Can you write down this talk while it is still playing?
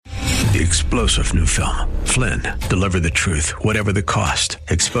The explosive new film, Flynn, deliver the truth, whatever the cost,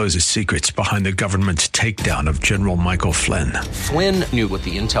 exposes secrets behind the government's takedown of General Michael Flynn. Flynn knew what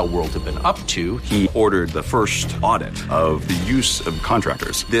the intel world had been up to. He ordered the first audit of the use of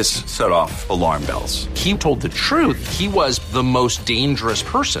contractors. This set off alarm bells. He told the truth. He was the most dangerous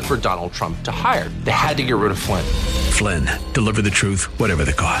person for Donald Trump to hire. They had to get rid of Flynn. Flynn, deliver the truth, whatever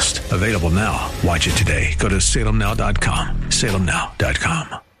the cost. Available now. Watch it today. Go to salemnow.com.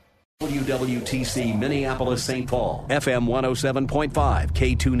 salemnow.com. WWTC Minneapolis St. Paul, FM 107.5,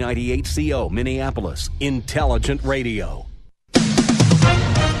 K298CO Minneapolis, Intelligent Radio. With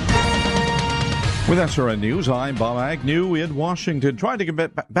SRN News, I'm Bob Agnew in Washington, trying to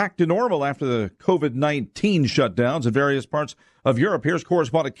get back to normal after the COVID-19 shutdowns in various parts of Europe. Here's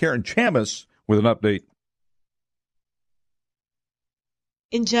correspondent Karen Chamis with an update.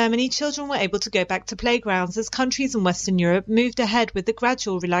 In Germany, children were able to go back to playgrounds as countries in Western Europe moved ahead with the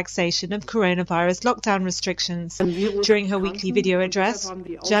gradual relaxation of coronavirus lockdown restrictions. During her weekly video address,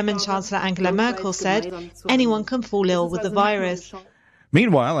 German Chancellor Angela Merkel said, anyone can fall ill with the virus.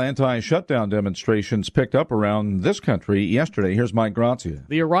 Meanwhile, anti-shutdown demonstrations picked up around this country yesterday. Here's Mike Grazia.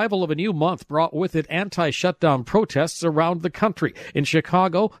 The arrival of a new month brought with it anti-shutdown protests around the country. In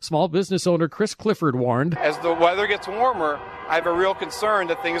Chicago, small business owner Chris Clifford warned, as the weather gets warmer, I have a real concern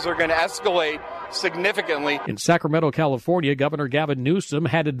that things are going to escalate significantly. In Sacramento, California, Governor Gavin Newsom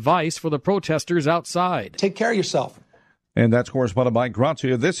had advice for the protesters outside. Take care of yourself. And that's correspondent Mike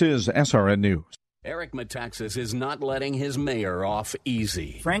Grazia. This is SRN News. Eric Metaxas is not letting his mayor off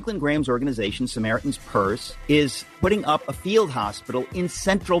easy. Franklin Graham's organization, Samaritan's Purse, is putting up a field hospital in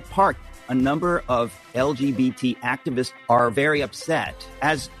Central Park. A number of LGBT activists are very upset.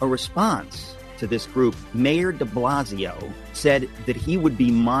 As a response to this group, Mayor de Blasio said that he would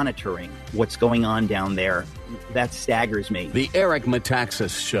be monitoring what's going on down there. That staggers me. The Eric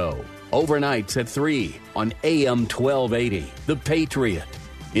Metaxas Show, overnights at 3 on AM 1280, The Patriot.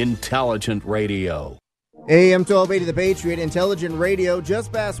 Intelligent Radio. AM 1280, The Patriot, Intelligent Radio,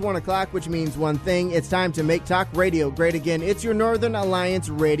 just past 1 o'clock, which means one thing. It's time to make talk radio great again. It's your Northern Alliance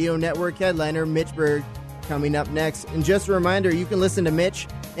Radio Network headliner, Mitch Berg, coming up next. And just a reminder, you can listen to Mitch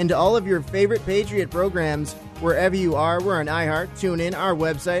and to all of your favorite Patriot programs wherever you are. We're on iHeart, TuneIn, our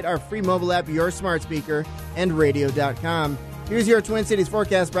website, our free mobile app, your smart speaker, and radio.com. Here's your Twin Cities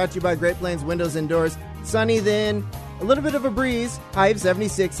forecast brought to you by Great Plains Windows and Doors. Sunny then. A little bit of a breeze, high of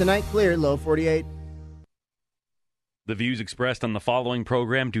 76 tonight, clear, low 48. The views expressed on the following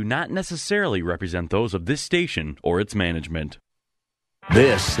program do not necessarily represent those of this station or its management.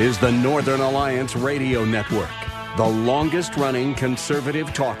 This is the Northern Alliance Radio Network, the longest-running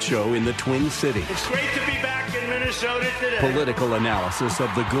conservative talk show in the Twin Cities. It's great to be back in Minnesota today. Political analysis of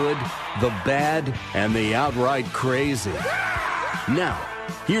the good, the bad, and the outright crazy. Now,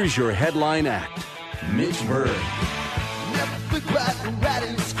 here's your headline act, Mitch Berg.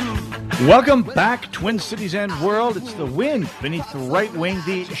 Welcome back, Twin Cities and world. It's the wind beneath the right wing,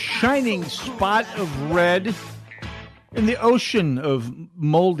 the shining spot of red in the ocean of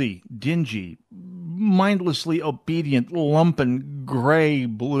moldy, dingy, mindlessly obedient, lumpen, gray,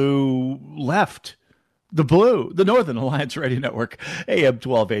 blue left. The blue, the Northern Alliance Radio Network, AM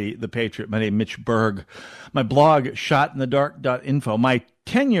 1280, The Patriot. My name is Mitch Berg. My blog, shotinthedark.info. My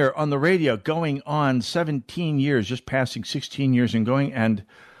tenure on the radio going on 17 years, just passing 16 years and going. And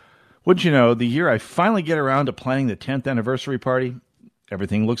wouldn't you know, the year I finally get around to planning the 10th anniversary party,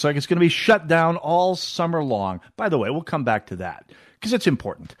 everything looks like it's going to be shut down all summer long. By the way, we'll come back to that because it's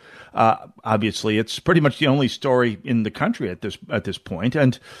important. Obviously, it's pretty much the only story in the country at this point.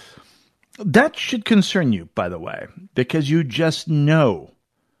 And that should concern you, by the way, because you just know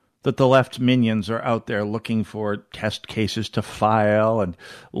that the left minions are out there looking for test cases to file and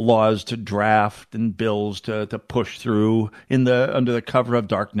laws to draft and bills to push through under the cover of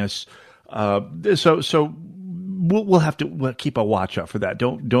darkness. So we'll have to keep a watch out for that.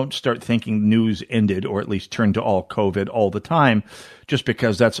 Don't start thinking news ended, or at least turn to all COVID all the time, just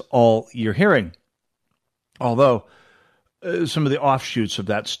because that's all you're hearing. Although some of the offshoots of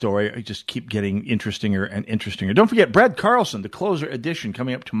that story just keep getting interestinger and interestinger. Don't forget Brad Carlson, the closer edition,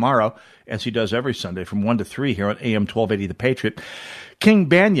 coming up tomorrow, as he does every Sunday from 1 to 3 here on AM 1280 The Patriot. King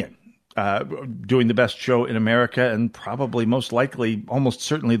Banyan, doing the best show in America and probably most likely, almost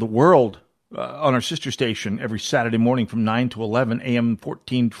certainly the world, on our sister station every Saturday morning from 9 to 11, AM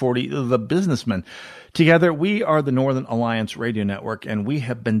 1440, The Businessman. Together, we are the Northern Alliance Radio Network, and we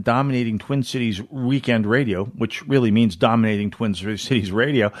have been dominating Twin Cities weekend radio, which really means dominating Twin Cities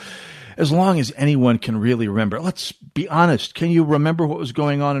radio, as long as anyone can really remember. Let's be honest. Can you remember what was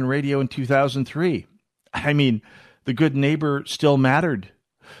going on in radio in 2003? I mean, the good neighbor still mattered.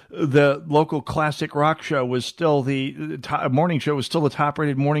 The local classic rock show was still morning show was still the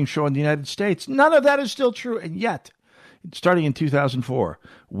top-rated morning show in the United States. None of that is still true, and yet, starting in 2004,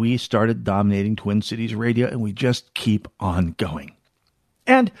 we started dominating Twin Cities radio, and we just keep on going.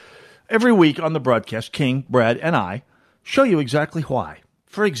 And every week on the broadcast, King, Brad, and I show you exactly why.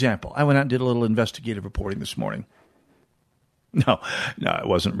 For example, I went out and did a little investigative reporting this morning. No, it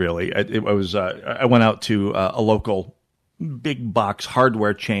wasn't really. I went out to a local big box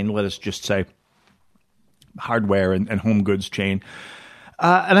hardware chain, let us just say, hardware and home goods chain.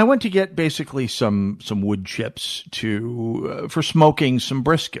 And I went to get basically some wood chips for smoking some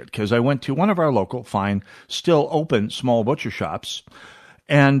brisket, because I went to one of our local, fine, still open small butcher shops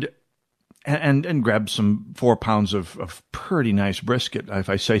and grabbed some 4 pounds of pretty nice brisket, if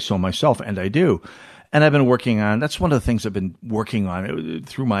I say so myself, and I do. And I've been working on, that's one of the things I've been working on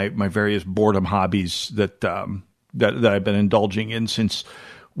through my various boredom hobbies that I've been indulging in since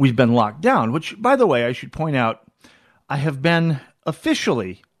we've been locked down, which, by the way, I should point out, I have been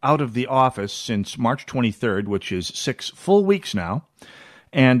officially out of the office since March 23rd, which is 6 full weeks now.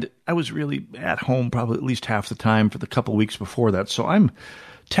 And I was really at home probably at least half the time for the couple weeks before that. So I'm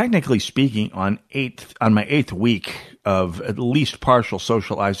technically speaking on my 8th week of at least partial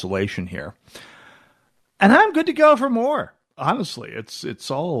social isolation here. And I'm good to go for more. Honestly, it's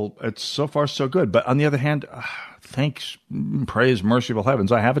so far so good. But on the other hand, thanks, praise merciful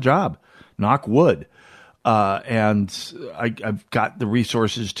heavens, I have a job. Knock wood. And I've got the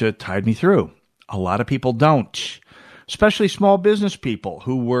resources to tide me through. A lot of people don't, especially small business people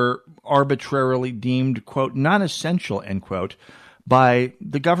who were arbitrarily deemed, quote, non-essential, end quote, by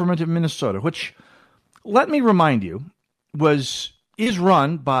the government of Minnesota, which, let me remind you, is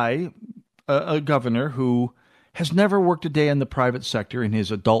run by a governor who has never worked a day in the private sector in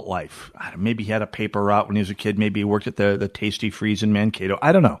his adult life. Maybe he had a paper route when he was a kid. Maybe he worked at the Tasty Freeze in Mankato.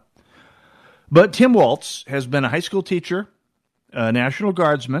 I don't know. But Tim Waltz has been a high school teacher, a National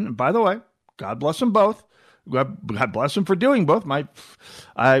Guardsman. And by the way, God bless them both. God bless them for doing both.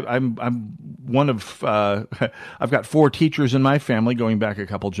 I'm one of, I've got 4 teachers in my family going back a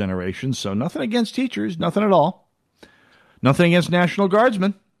couple generations. So nothing against teachers, nothing at all. Nothing against National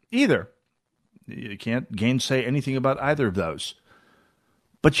Guardsmen either. You can't gainsay anything about either of those.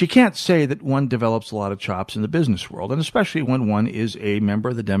 But you can't say that one develops a lot of chops in the business world, and especially when one is a member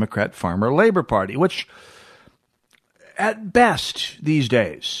of the Democrat Farmer Labor Party, which at best these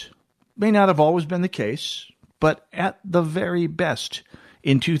days may not have always been the case, but at the very best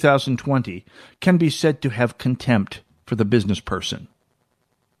in 2020 can be said to have contempt for the business person.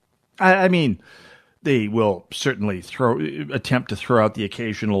 I mean, they will certainly attempt to throw out the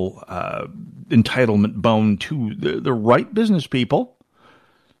occasional entitlement bone to the right business people,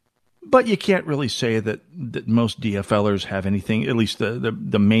 but you can't really say that most DFLers have anything, at least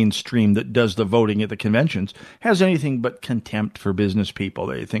the mainstream that does the voting at the conventions, has anything but contempt for business people.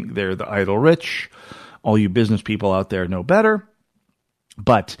 They think they're the idle rich. All you business people out there know better.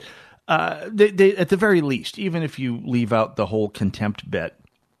 But they, at the very least, even if you leave out the whole contempt bit,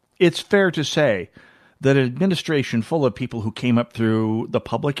 it's fair to say that an administration full of people who came up through the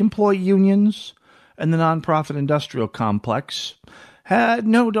public employee unions and the nonprofit industrial complex don't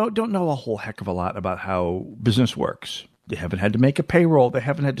know a whole heck of a lot about how business works. They haven't had to make a payroll. They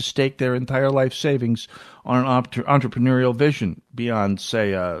haven't had to stake their entire life savings on an entrepreneurial vision beyond,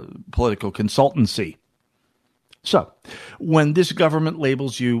 say, political consultancy. So, when this government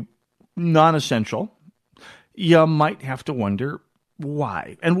labels you non-essential, you might have to wonder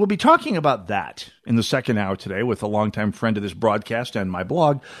why. And we'll be talking about that in the second hour today with a longtime friend of this broadcast and my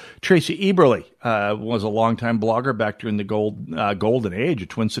blog, Tracy Eberly. Was a longtime blogger back during the golden age of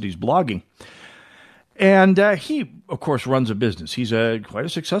Twin Cities blogging. And he, of course, runs a business. He's quite a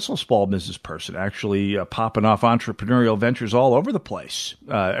successful small business person, actually popping off entrepreneurial ventures all over the place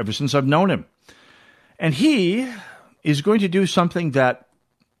ever since I've known him. And he is going to do something that,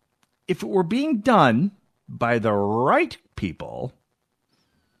 if it were being done by the right people,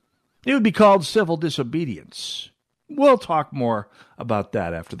 it would be called civil disobedience. We'll talk more about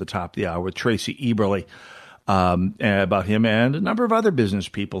that after the top of the hour with Tracy Eberly, about him and a number of other business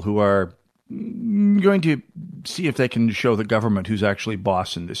people who are going to see if they can show the government who's actually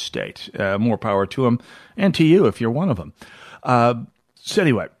boss in this state. More power to them, and to you if you're one of them. So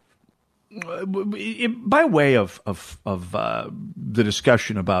anyway, by way of the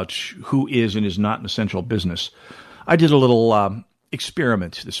discussion about who is and is not an essential business, I did a little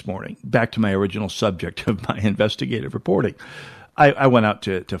experiment this morning, back to my original subject of my investigative reporting. I went out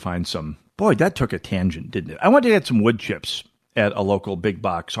to find some, boy, that took a tangent, didn't it? I went to get some wood chips at a local big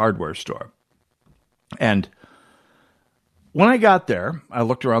box hardware store. And When I got there, I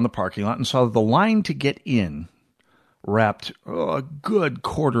looked around the parking lot and saw that the line to get in wrapped a good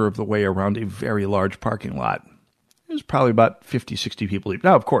quarter of the way around a very large parking lot. It was probably about 50, 60 people.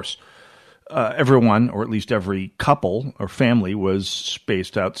 Now, of course, everyone, or at least every couple or family, was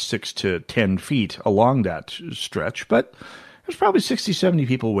spaced out 6 to 10 feet along that stretch, but there's probably 60, 70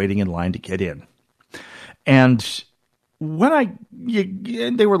 people waiting in line to get in. And when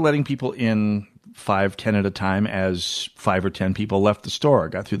they were letting people in 5, 10 at a time as 5 or 10 people left the store. I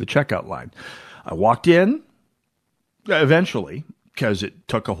got through the checkout line. I walked in eventually because it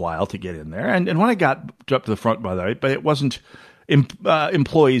took a while to get in there. And when I got up to the front, by the way, but it wasn't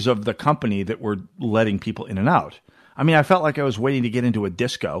employees of the company that were letting people in and out. I mean, I felt like I was waiting to get into a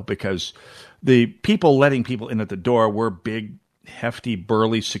disco because the people letting people in at the door were big, hefty,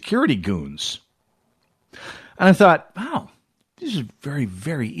 burly security goons. And I thought, wow, this is very,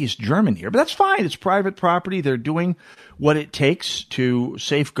 very East German here. But that's fine. It's private property. They're doing what it takes to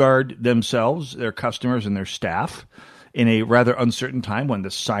safeguard themselves, their customers, and their staff in a rather uncertain time when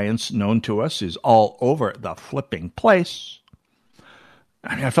the science known to us is all over the flipping place.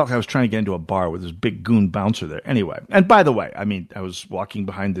 I mean, I felt like I was trying to get into a bar with this big goon bouncer there. Anyway, and by the way, I mean, I was walking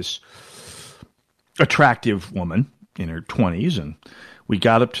behind this attractive woman in her 20s, and we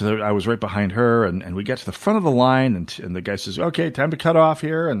got up to I was right behind her, and we got to the front of the line, and the guy says, okay, time to cut off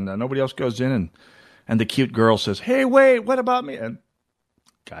here, and nobody else goes in, and the cute girl says, hey, wait, what about me? And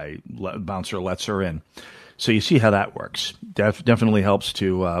bouncer lets her in. So you see how that works. Definitely helps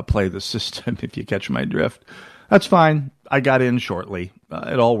to play the system, if you catch my drift. That's fine. I got in shortly.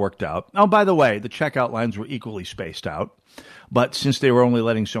 It all worked out. Oh, by the way, the checkout lines were equally spaced out. But since they were only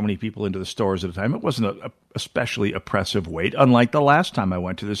letting so many people into the stores at a time, it wasn't a especially oppressive wait, unlike the last time I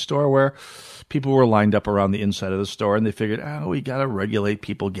went to the store where people were lined up around the inside of the store and they figured, we got to regulate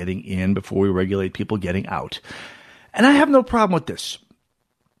people getting in before we regulate people getting out. And I have no problem with this.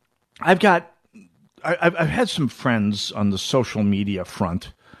 I've had some friends on the social media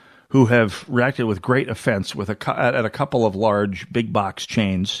front who have reacted with great offense at a couple of large big box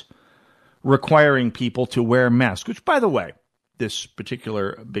chains requiring people to wear masks, which, by the way, this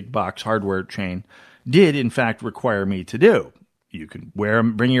particular big box hardware chain did, in fact, require me to do. You can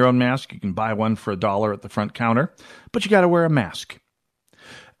bring your own mask. You can buy one for $1 at the front counter, but you got to wear a mask.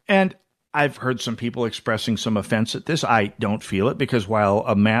 And I've heard some people expressing some offense at this. I don't feel it because while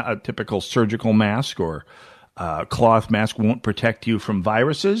a typical surgical mask or cloth mask won't protect you from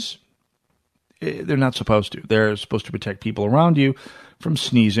viruses, they're not supposed to. They're supposed to protect people around you from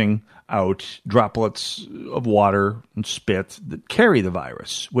sneezing out droplets of water and spit that carry the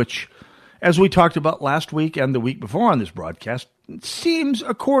virus, which, as we talked about last week and the week before on this broadcast, seems,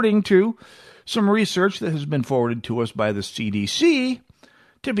 according to some research that has been forwarded to us by the CDC,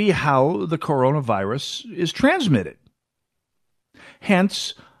 to be how the coronavirus is transmitted.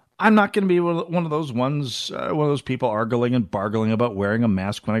 Hence, I'm not going to be one of those people arguing and bargaining about wearing a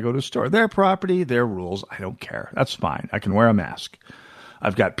mask when I go to a store. Their property, their rules. I don't care. That's fine. I can wear a mask.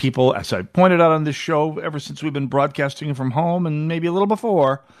 I've got people, as I pointed out on this show, ever since we've been broadcasting from home and maybe a little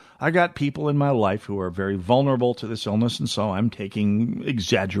before, I got people in my life who are very vulnerable to this illness, and so I'm taking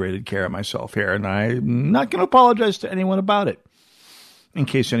exaggerated care of myself here, and I'm not going to apologize to anyone about it, in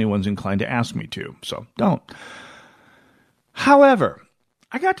case anyone's inclined to ask me to, so don't. However,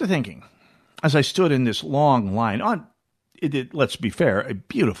 I got to thinking, as I stood in this long line on, let's be fair, a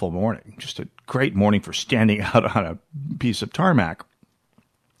beautiful morning, just a great morning for standing out on a piece of tarmac.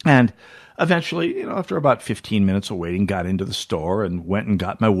 And eventually, after about 15 minutes of waiting, got into the store and went and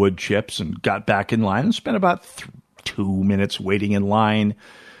got my wood chips and got back in line and spent about 2 minutes waiting in line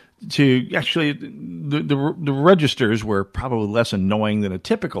to actually, the registers were probably less annoying than a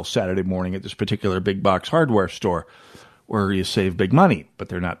typical Saturday morning at this particular big box hardware store where you save big money, but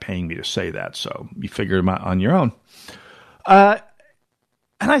they're not paying me to say that, so you figure them out on your own. And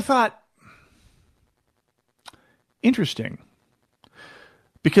I thought, interesting.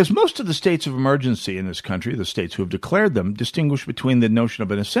 Because most of the states of emergency in this country, the states who have declared them, distinguish between the notion of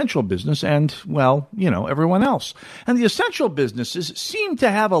an essential business and, everyone else. And the essential businesses seem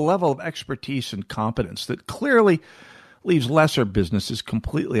to have a level of expertise and competence that clearly leaves lesser businesses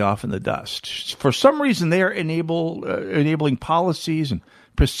completely off in the dust. For some reason, they are enabling policies and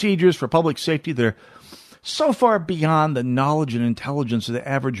procedures for public safety that are so far beyond the knowledge and intelligence of the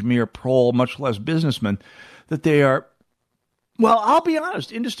average mere proll, much less businessman, that they are, well, I'll be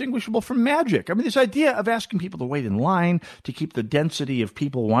honest, indistinguishable from magic. I mean, this idea of asking people to wait in line to keep the density of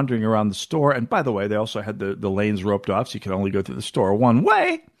people wandering around the store, and by the way, they also had the lanes roped off so you could only go through the store one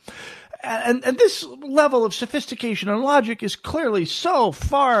way. And this level of sophistication and logic is clearly so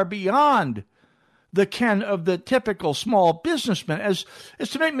far beyond the ken of the typical small businessman as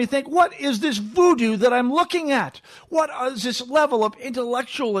to make me think, what is this voodoo that I'm looking at? What is this level of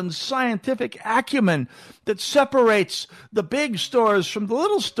intellectual and scientific acumen that separates the big stores from the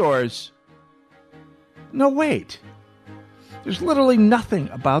little stores? No, wait. There's literally nothing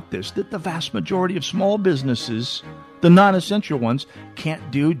about this that the vast majority of small businesses, the non-essential ones,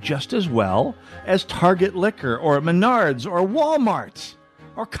 can't do just as well as Target Liquor or Menards or Walmart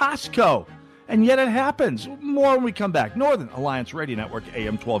or Costco. And yet it happens. More when we come back. Northern Alliance Radio Network,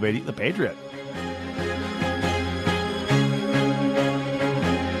 AM 1280, The Patriot.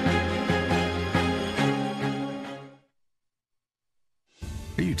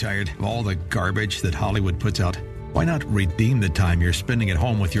 Are you tired of all the garbage that Hollywood puts out? Why not redeem the time you're spending at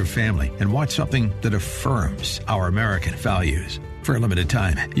home with your family and watch something that affirms our American values? For a limited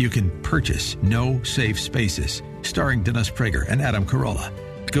time, you can purchase No Safe Spaces, starring Dennis Prager and Adam Carolla.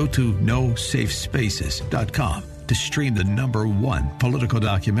 Go to nosafespaces.com to stream the #1 political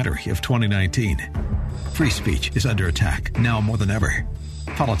documentary of 2019. Free speech is under attack now more than ever.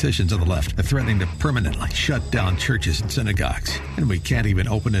 Politicians on the left are threatening to permanently shut down churches and synagogues, and we can't even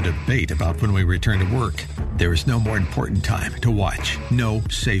open a debate about when we return to work. There is no more important time to watch No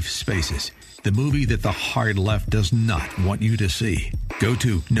Safe Spaces, the movie that the hard left does not want you to see. Go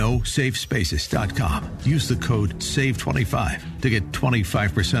to nosafespaces.com. Use the code SAVE25 to get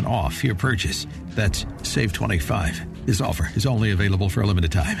 25% off your purchase. That's SAVE25. This offer is only available for a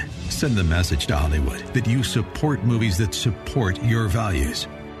limited time. Send the message to Hollywood that you support movies that support your values.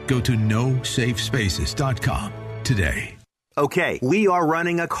 Go to nosafespaces.com today. Okay, we are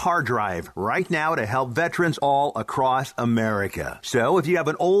running a car drive right now to help veterans all across America. So if you have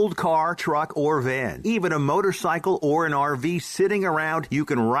an old car, truck, or van, even a motorcycle or an RV sitting around, you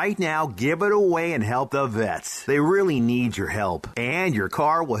can right now give it away and help the vets. They really need your help. And your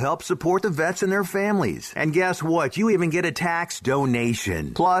car will help support the vets and their families. And guess what? You even get a tax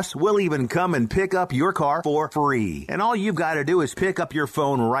donation. Plus, we'll even come and pick up your car for free. And all you've got to do is pick up your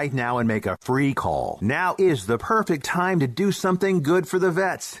phone right now and make a free call. Now is the perfect time to do something good for the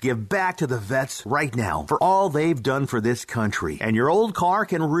vets. Give back to the vets right now for all they've done for this country. And your old car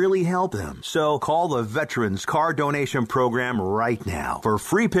can really help them. So call the Veterans Car Donation Program right now for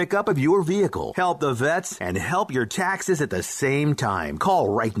free pickup of your vehicle. Help the vets and help your taxes at the same time. Call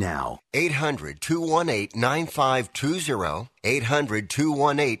right now. 800-218-9520.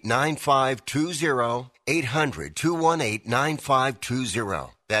 800-218-9520. 800-218-9520.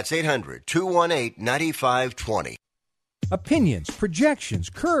 That's 800-218-9520. Opinions, projections,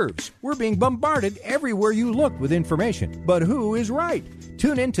 curves. We're being bombarded everywhere you look with information. But who is right?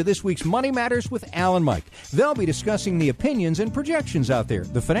 Tune in to this week's Money Matters with Al and Mike. They'll be discussing the opinions and projections out there,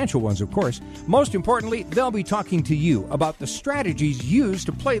 the financial ones, of course. Most importantly, they'll be talking to you about the strategies used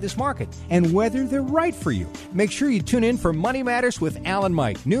to play this market and whether they're right for you. Make sure you tune in for Money Matters with Al and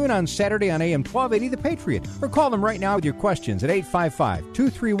Mike, noon on Saturday on AM 1280 The Patriot. Or call them right now with your questions at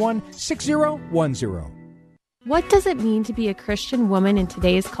 855-231-6010. What does it mean to be a Christian woman in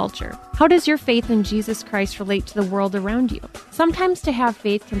today's culture? How does your faith in Jesus Christ relate to the world around you? Sometimes to have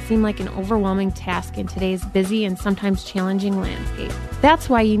faith can seem like an overwhelming task in today's busy and sometimes challenging landscape. That's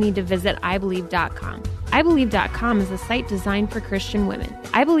why you need to visit iBelieve.com. iBelieve.com is a site designed for Christian women.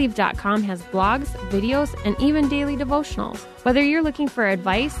 iBelieve.com has blogs, videos, and even daily devotionals. Whether you're looking for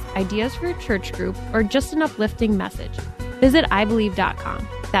advice, ideas for your church group, or just an uplifting message, visit iBelieve.com.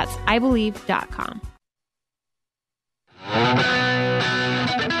 That's iBelieve.com.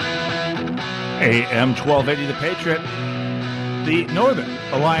 AM 1280, The Patriot, the Northern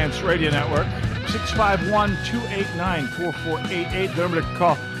Alliance Radio Network, 651-289-4488, the number to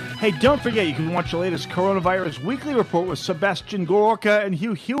call. Hey, don't forget, you can watch the latest coronavirus weekly report with Sebastian Gorka and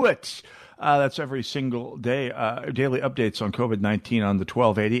Hugh Hewitt. That's every single day, daily updates on COVID-19 on the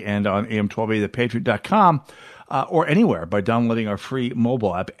 1280 and on am1280thepatriot.com. Or anywhere by downloading our free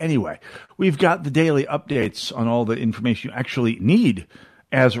mobile app. Anyway, we've got the daily updates on all the information you actually need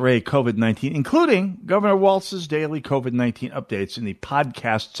as COVID-19, including Governor Walz's daily COVID-19 updates in the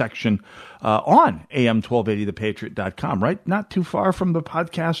podcast section on am1280thepatriot.com, right? Not too far from the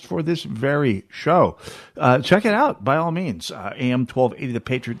podcast for this very show. Check it out, by all means.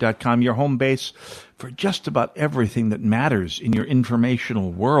 am1280thepatriot.com, your home base for just about everything that matters in your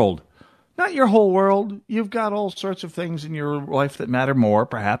informational world. Not your whole world. You've got all sorts of things in your life that matter more,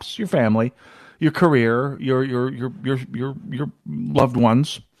 perhaps your family, your career, your loved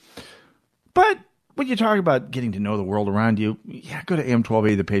ones. But when you talk about getting to know the world around you, go to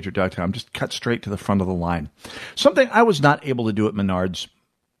am1280thepatriot.com. Just cut straight to the front of the line. Something I was not able to do at Menards.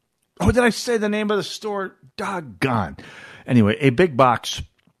 Oh, did I say the name of the store? Doggone. Anyway, a big box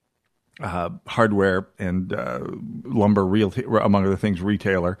hardware and lumber, among other things,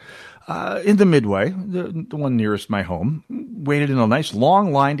 retailer in the Midway, the one nearest my home. Waited in a nice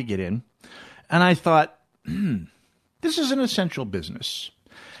long line to get in. And I thought, this is an essential business.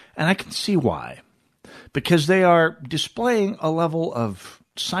 And I can see why. Because they are displaying a level of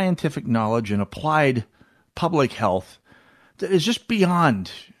scientific knowledge and applied public health that is just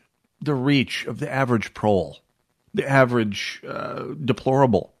beyond the reach of the average prole, the average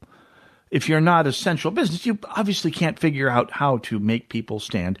deplorable. If you're not essential business, you obviously can't figure out how to make people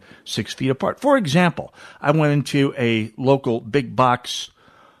stand 6 feet apart. For example, I went into a local big box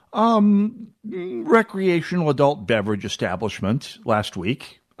recreational adult beverage establishment last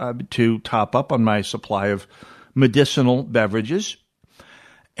week to top up on my supply of medicinal beverages.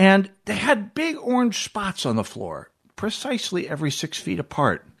 And they had big orange spots on the floor, precisely every 6 feet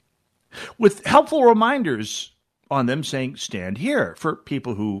apart, with helpful reminders on them saying, stand here, for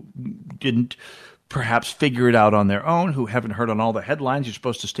people who didn't perhaps figure it out on their own, who haven't heard on all the headlines you're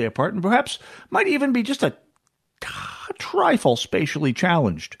supposed to stay apart, and perhaps might even be just a trifle spatially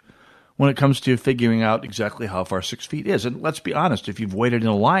challenged when it comes to figuring out exactly how far 6 feet is. And let's be honest, if you've waited in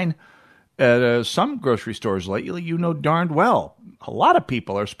a line at some grocery stores lately, you know darned well a lot of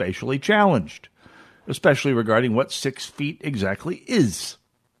people are spatially challenged, especially regarding what 6 feet exactly is.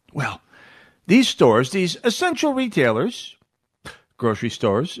 Well, these stores, these essential retailers, grocery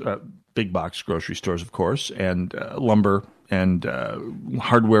stores, big box grocery stores, of course, and lumber and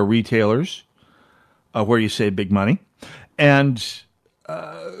hardware retailers, where you save big money, and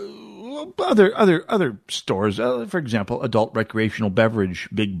other stores, for example, adult recreational beverage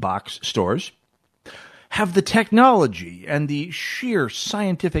big box stores, have the technology and the sheer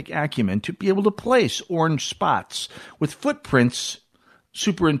scientific acumen to be able to place orange spots with footprints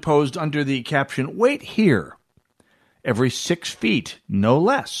superimposed under the caption, "Wait here," every 6 feet, no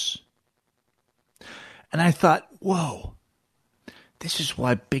less. And I thought, whoa, this is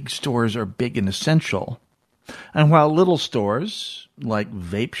why big stores are big and essential. And while little stores like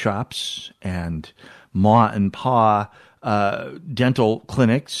vape shops and ma and pa dental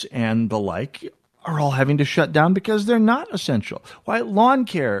clinics and the like are all having to shut down because they're not essential. Why lawn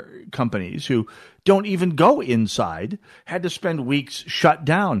care companies who don't even go inside had to spend weeks shut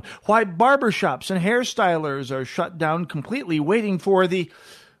down. Why barbershops and hairstylers are shut down completely, waiting for the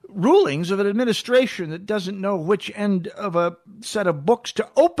rulings of an administration that doesn't know which end of a set of books to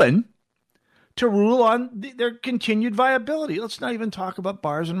open to rule on their continued viability. Let's not even talk about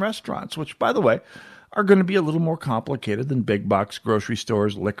bars and restaurants, which, by the way, are going to be a little more complicated than big box grocery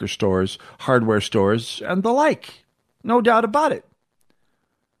stores, liquor stores, hardware stores, and the like. No doubt about it.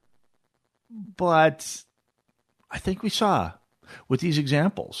 But I think we saw with these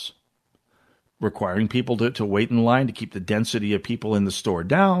examples, requiring people to wait in line to keep the density of people in the store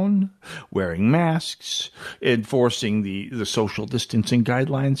down, wearing masks, enforcing the social distancing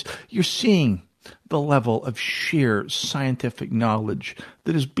guidelines, you're seeing the level of sheer scientific knowledge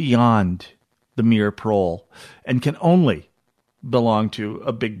that is beyond the mere prole and can only belong to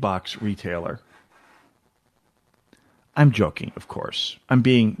a big box retailer. I'm joking, of course. I'm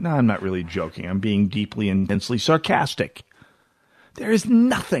not really joking. I'm being deeply and intensely sarcastic. There is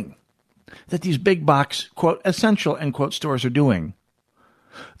nothing that these big box, quote, essential, end quote, stores are doing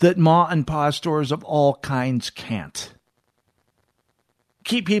that ma and pa stores of all kinds can't.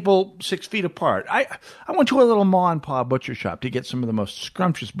 Keep people 6 feet apart. I went to a little ma and pa butcher shop to get some of the most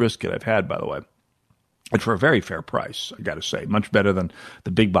scrumptious brisket I've had, by the way. And for a very fair price, I got to say. Much better than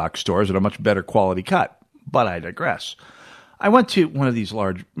the big box stores and a much better quality cut. But I digress. I went to one of these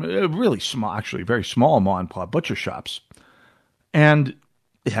large, really small, actually very small ma and pa butcher shops. And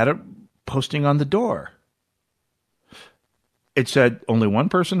it had a posting on the door. It said only one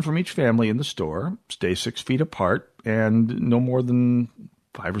person from each family in the store, stay 6 feet apart, and no more than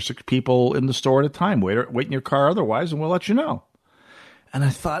 5 or 6 people in the store at a time. Wait in your car otherwise, and we'll let you know. And I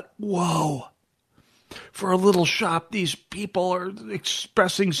thought, whoa, for a little shop, these people are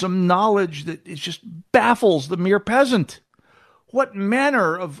expressing some knowledge that it just baffles the mere peasant. What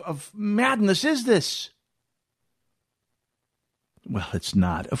manner of madness is this? Well, it's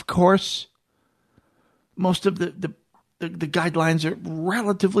not, of course. Most of the guidelines are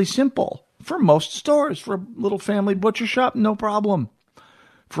relatively simple. For most stores, for a little family butcher shop, no problem.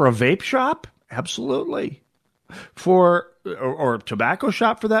 For a vape shop, absolutely. For or a tobacco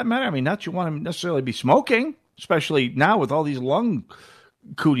shop, for that matter. I mean, not you want to necessarily be smoking, especially now with all these lung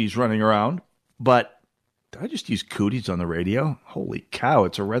cooties running around. But did I just use cooties on the radio? Holy cow!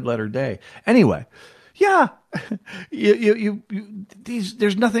 It's a red letter day. Anyway, yeah,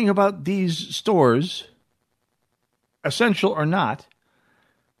 there's nothing about these stores, essential or not,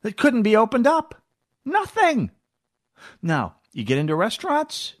 that couldn't be opened up. Nothing. Now, you get into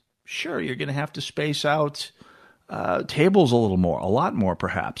restaurants, sure, you're going to have to space out tables a lot more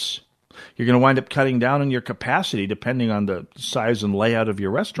perhaps. You're going to wind up cutting down on your capacity, depending on the size and layout of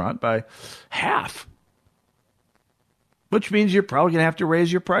your restaurant, by half. Which means you're probably going to have to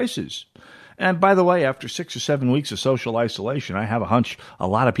raise your prices. And by the way, after 6 or 7 weeks of social isolation, I have a hunch a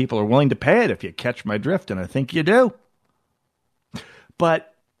lot of people are willing to pay it, if you catch my drift, and I think you do.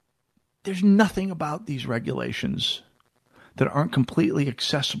 But there's nothing about these regulations that aren't completely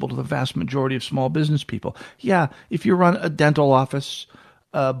accessible to the vast majority of small business people. Yeah, if you run a dental office,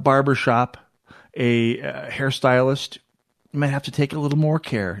 a barber shop, a hairstylist, you might have to take a little more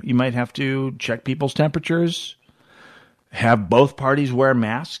care. You might have to check people's temperatures, have both parties wear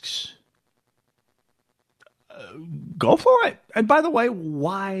masks. Go for it. And by the way,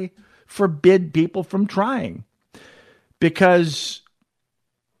 why forbid people from trying? Because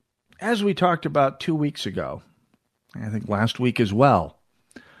as we talked about 2 weeks ago, I think last week as well,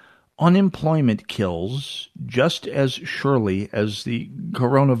 unemployment kills just as surely as the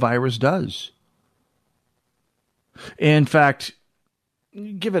coronavirus does. In fact,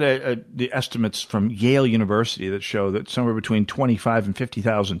 given the estimates from Yale University that show that somewhere between 25 and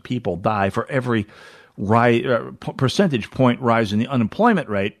 50,000 people die for every percentage point rise in the unemployment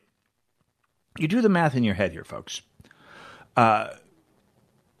rate, you do the math in your head here, folks.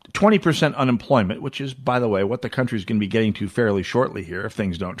 20% unemployment, which is, by the way, what the country is going to be getting to fairly shortly here if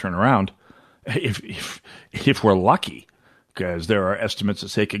things don't turn around, if we're lucky, because there are estimates that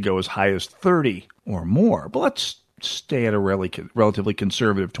say it could go as high as 30 or more. But let's stay at a relatively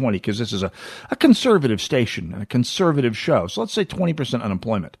conservative 20, because this is a conservative station and a conservative show. So let's say 20%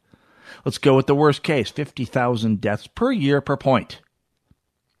 unemployment. Let's go with the worst case, 50,000 deaths per year per point.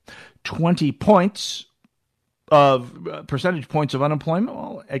 20 points of percentage points of unemployment,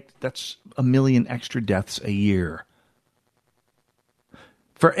 well, that's 1 million extra deaths a year.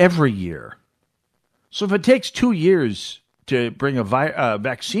 For every year. So if it takes 2 years to bring a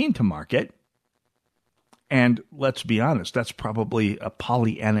vaccine to market, and let's be honest, that's probably a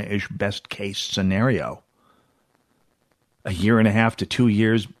Pollyanna-ish best case scenario. 1.5 to 2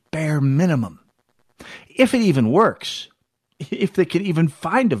 years, bare minimum. If it even works, if they can even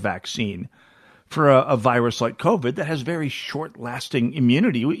find a vaccine for a virus like COVID that has very short-lasting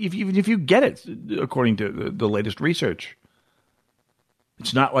immunity, even if you get it, according to the latest research.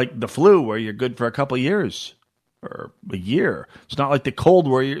 It's not like the flu where you're good for a couple of years or a year. It's not like the cold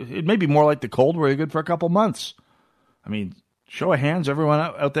it may be more like the cold where you're good for a couple of months. I mean, show of hands, everyone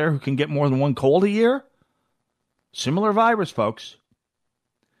out there who can get more than one cold a year? Similar virus, folks.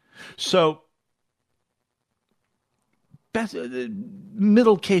 So,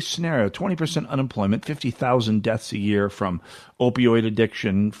 middle case scenario, 20% unemployment, 50,000 deaths a year from opioid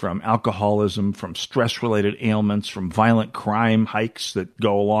addiction, from alcoholism, from stress-related ailments, from violent crime hikes that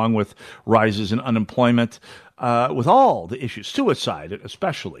go along with rises in unemployment, with all the issues, suicide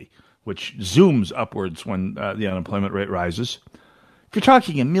especially, which zooms upwards when the unemployment rate rises. If you're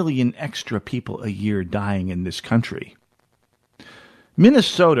talking 1 million extra people a year dying in this country,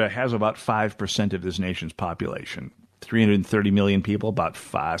 Minnesota has about 5% of this nation's population. 330 million people, about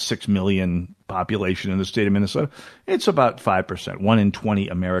 6 million population in the state of Minnesota. It's about 5%. 1 in 20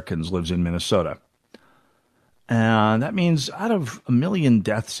 Americans lives in Minnesota. And that means out of 1 million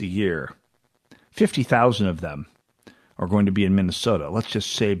deaths a year, 50,000 of them are going to be in Minnesota. Let's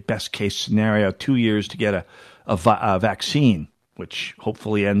just say best case scenario, 2 years to get a vaccine, which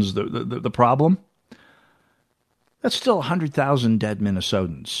hopefully ends the problem. That's still 100,000 dead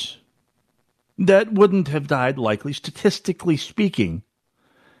Minnesotans that wouldn't have died, likely, statistically speaking,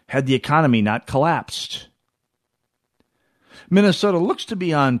 had the economy not collapsed. Minnesota looks to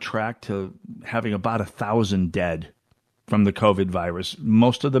be on track to having about 1,000 dead from the COVID virus,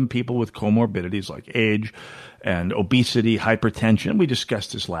 most of them people with comorbidities like age and obesity, hypertension. We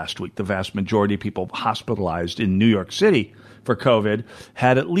discussed this last week. The vast majority of people hospitalized in New York City for COVID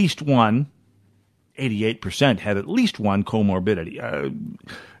had at least one, 88% had at least one comorbidity.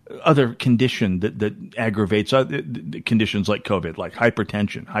 Other condition that aggravates conditions like COVID, like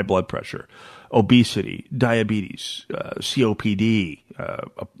hypertension, high blood pressure, obesity, diabetes, COPD,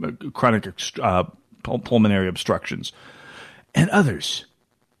 chronic pulmonary obstructions, and others.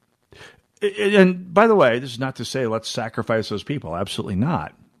 And by the way, this is not to say let's sacrifice those people. Absolutely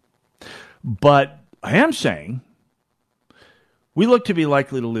not. But I am saying we look to be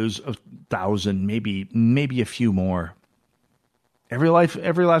likely to lose 1,000, maybe a few more. Every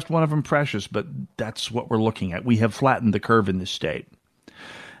last one of them precious, but that's what we're looking at. We have flattened the curve in this state.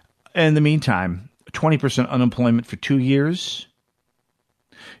 In the meantime, 20% unemployment for 2 years,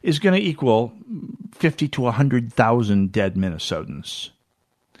 is going to equal 50 to 100,000 dead Minnesotans.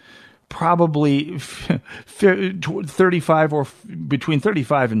 Probably 35 or between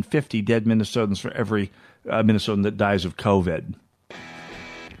 35 and 50 dead Minnesotans for every Minnesotan that dies of COVID.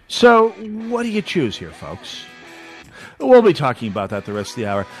 So what do you choose here, folks? We'll be talking about that the rest of the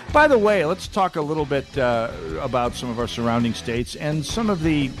hour. By the way, let's talk a little bit about some of our surrounding states and some of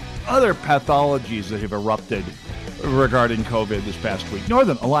the other pathologies that have erupted regarding COVID this past week.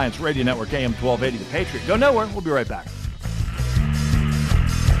 Northern Alliance Radio Network, AM 1280, The Patriot. Go nowhere. We'll be right back.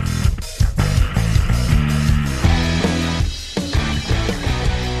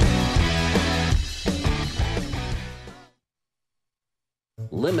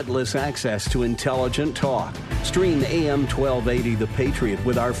 Limitless access to intelligent talk. Stream AM 1280 The Patriot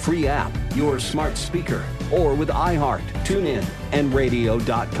with our free app, your smart speaker, or with iHeart, TuneIn, and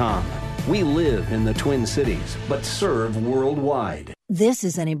radio.com. We live in the Twin Cities, but serve worldwide. This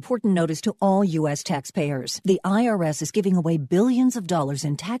is an important notice to all U.S. taxpayers. The IRS is giving away billions of dollars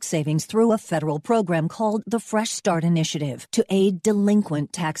in tax savings through a federal program called the Fresh Start Initiative to aid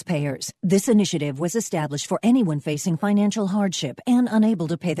delinquent taxpayers. This initiative was established for anyone facing financial hardship and unable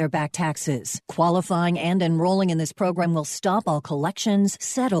to pay their back taxes. Qualifying and enrolling in this program will stop all collections,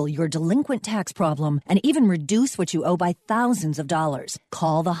 settle your delinquent tax problem, and even reduce what you owe by thousands of dollars.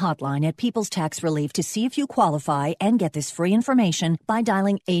 Call the hotline at People's Tax Relief to see if you qualify and get this free information by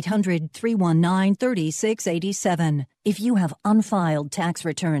dialing 800-319-3687. If you have unfiled tax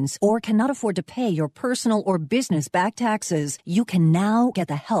returns or cannot afford to pay your personal or business back taxes, you can now get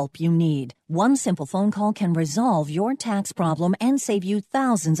the help you need. One simple phone call can resolve your tax problem and save you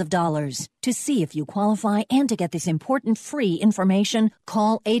thousands of dollars. To see if you qualify and to get this important free information,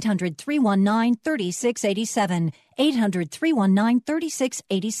 call 800-319-3687.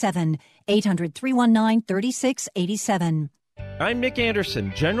 800-319-3687. 800-319-3687. I'm Nick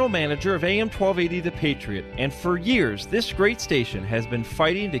Anderson, General Manager of AM 1280 The Patriot, and for years, this great station has been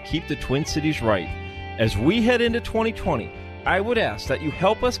fighting to keep the Twin Cities right. As we head into 2020, I would ask that you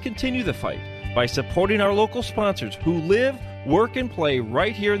help us continue the fight by supporting our local sponsors who live, work, and play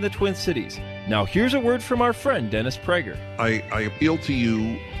right here in the Twin Cities. Now, here's a word from our friend, Dennis Prager. I appeal to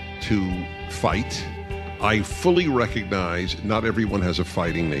you to fight. I fully recognize not everyone has a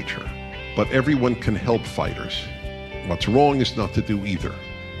fighting nature, but everyone can help fighters. What's wrong is not to do either.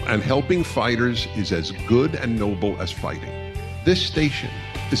 And helping fighters is as good and noble as fighting. This station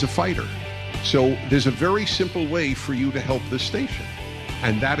is a fighter. So there's a very simple way for you to help this station.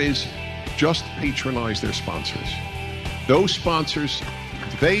 And that is just patronize their sponsors. Those sponsors,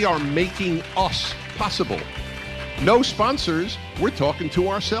 they are making us possible. No sponsors, we're talking to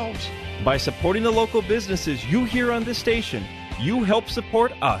ourselves. By supporting the local businesses you hear on this station, you help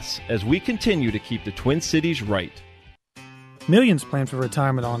support us as we continue to keep the Twin Cities right. Millions plan for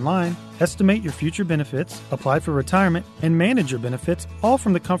retirement online. Estimate your future benefits, apply for retirement, and manage your benefits all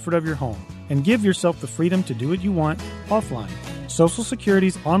from the comfort of your home. And give yourself the freedom to do what you want offline. Social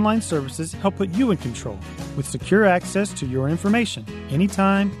Security's online services help put you in control with secure access to your information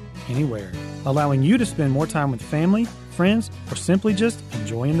anytime, anywhere, allowing you to spend more time with family, friends, or simply just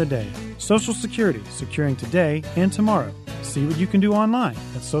enjoying the day. Social Security, securing today and tomorrow. See what you can do online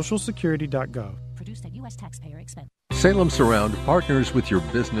at socialsecurity.gov. Produced at U.S. taxpayer expense. Salem Surround partners with your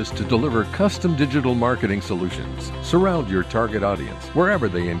business to deliver custom digital marketing solutions. Surround your target audience wherever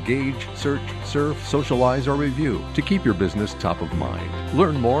they engage, search, surf, socialize, or review to keep your business top of mind.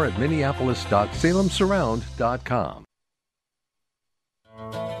 Learn more at minneapolis.salemsurround.com.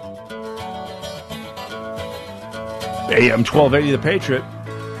 AM 1280 The Patriot,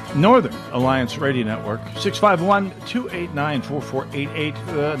 Northern Alliance Radio Network, 651-289-4488,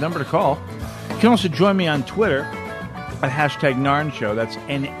 the number to call. You can also join me on Twitter at hashtag NARN Show. That's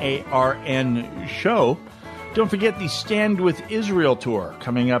NARN Show. Don't forget the Stand With Israel tour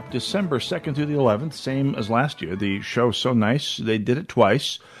coming up December 2nd through the 11th, same as last year. The show's so nice, they did it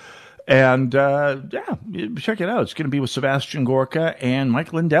twice. And, check it out. It's going to be with Sebastian Gorka and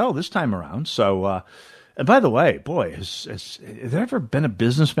Mike Lindell this time around. So, and by the way, boy, has there ever been a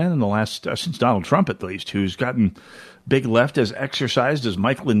businessman in the last, since Donald Trump at least, who's gotten big left as exercised as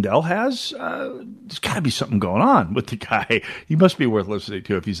Mike Lindell has? There's got to be something going on with the guy. He must be worth listening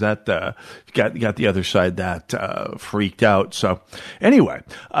to if he's that, got the other side that freaked out. So anyway,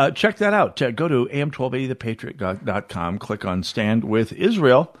 check that out. Go to am1280thepatriot.com, click on Stand With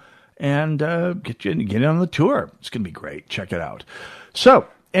Israel, and get in on the tour. It's going to be great. Check it out. So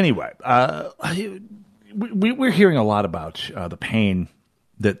anyway, we're hearing a lot about the pain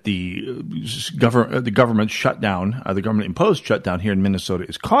that the government shutdown, the government-imposed shutdown here in Minnesota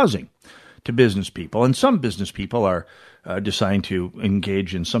is causing to business people. And some business people are deciding to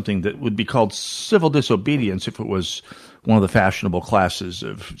engage in something that would be called civil disobedience if it was one of the fashionable classes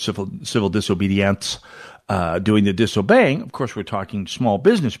of civil disobedience, doing the disobeying. Of course, we're talking small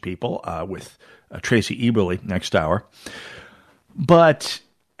business people with Tracy Eberly next hour. But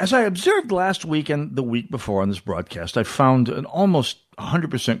as I observed last week and the week before on this broadcast, I found an almost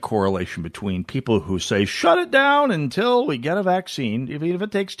 100% correlation between people who say, shut it down until we get a vaccine, even if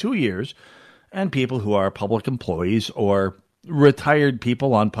it takes 2 years, and people who are public employees or retired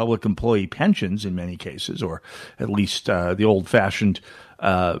people on public employee pensions in many cases, or at least the old-fashioned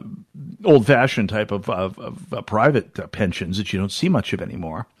type of private pensions that you don't see much of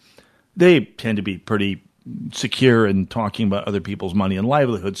anymore. They tend to be pretty secure in talking about other people's money and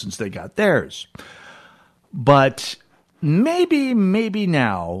livelihood since they got theirs. But maybe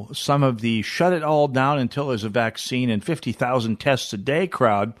now some of the shut it all down until there's a vaccine and 50,000 tests a day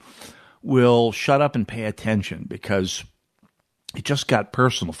crowd will shut up and pay attention, because it just got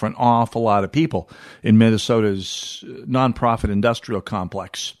personal for an awful lot of people in Minnesota's nonprofit industrial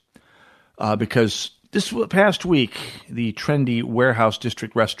complex. Because this past week, the trendy warehouse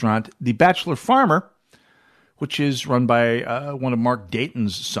district restaurant, the Bachelor Farmer, which is run by one of Mark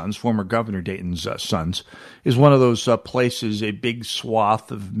Dayton's sons, former Governor Dayton's sons, is one of those places, a big swath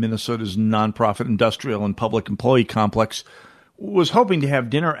of Minnesota's nonprofit industrial and public employee complex was hoping to have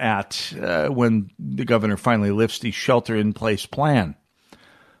dinner at when the governor finally lifts the shelter-in-place plan.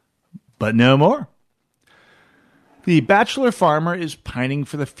 But no more. The Bachelor Farmer is pining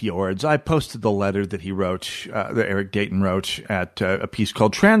for the fjords. I posted the letter that he wrote, that Eric Dayton wrote, at a piece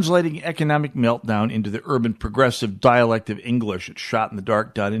called Translating Economic Meltdown into the Urban Progressive Dialect of English at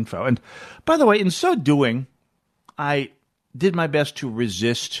shotinthedark.info. And by the way, in so doing, I did my best to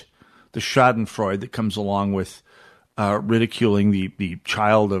resist the schadenfreude that comes along with ridiculing the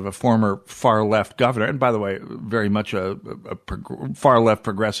child of a former far-left governor, and by the way, very much a far-left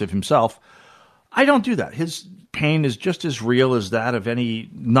progressive himself. I don't do that. His pain is just as real as that of any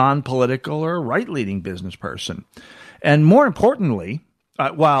non-political or right-leaning business person. And more importantly,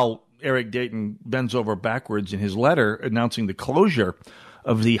 while Eric Dayton bends over backwards in his letter announcing the closure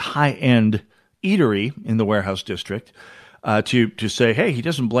of the high-end eatery in the warehouse district, to say, hey, he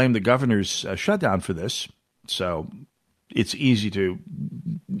doesn't blame the governor's shutdown for this, so it's easy to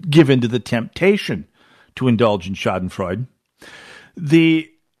give in to the temptation to indulge in schadenfreude.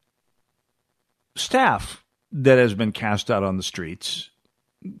 The staff that has been cast out on the streets,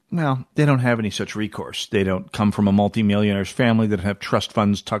 well, they don't have any such recourse. They don't come from a multimillionaire's family that have trust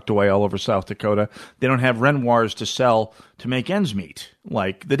funds tucked away all over South Dakota. They don't have Renoirs to sell to make ends meet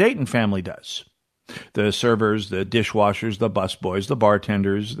like the Dayton family does. The servers, the dishwashers, the busboys, the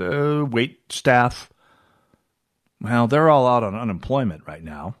bartenders, the wait staff, well, they're all out on unemployment right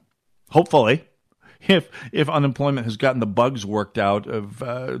now. Hopefully, if unemployment has gotten the bugs worked out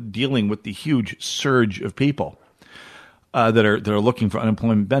of dealing with the huge surge of people that are looking for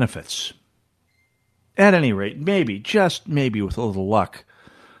unemployment benefits. At any rate, maybe, just maybe with a little luck,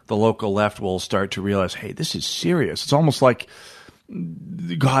 the local left will start to realize, hey, this is serious. It's almost like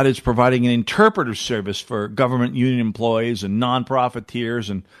God is providing an interpreter service for government union employees and non-profiteers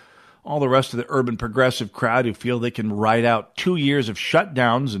and all the rest of the urban progressive crowd who feel they can ride out 2 years of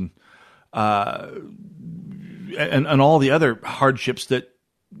shutdowns and all the other hardships that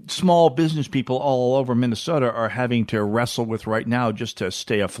small business people all over Minnesota are having to wrestle with right now just to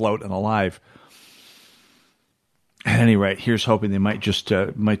stay afloat and alive. At any rate, here's hoping they might just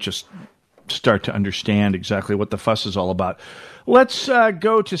start to understand exactly what the fuss is all about. Let's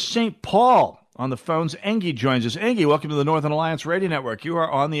go to St. Paul. On the phones, Engie joins us. Engie, welcome to the Northern Alliance Radio Network. You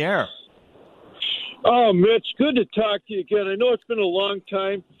are on the air. Oh, Mitch, good to talk to you again. I know it's been a long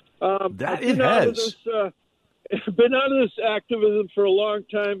time. It has. Been out of this activism for a long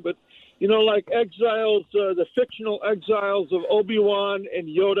time, but, you know, like Exiles, the fictional Exiles of Obi-Wan and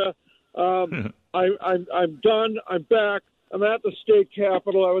Yoda, I'm done. I'm back. I'm at the state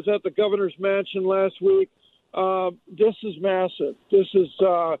capitol. I was at the governor's mansion last week. This is massive. This is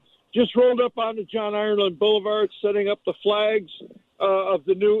just rolled up onto John Ireland Boulevard, setting up the flags of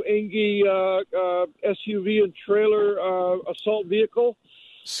the new Engie SUV and trailer assault vehicle.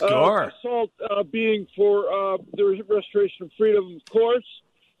 Score. Assault being for the restoration of freedom, of course.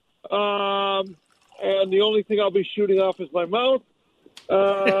 And the only thing I'll be shooting off is my mouth.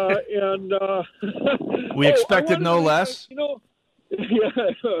 We expected no less. You know,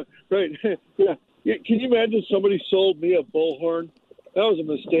 yeah, right. Yeah. Can you imagine somebody sold me a bullhorn? That was a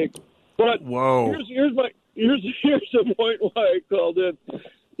mistake. But whoa. Here's the point why I called in.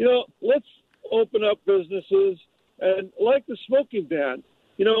 You know, let's open up businesses and like the smoking ban.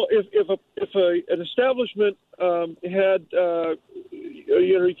 if an establishment had,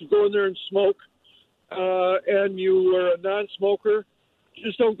 you could go in there and smoke, and you were a non-smoker,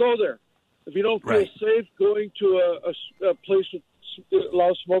 just don't go there. If you don't feel safe going to a place that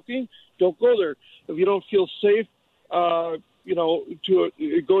allows smoking, don't go there. If you don't feel safe, going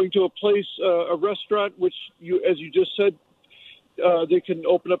to a place, a restaurant, which as you just said, they can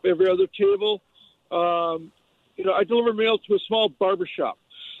open up every other table. I deliver mail to a small barber shop.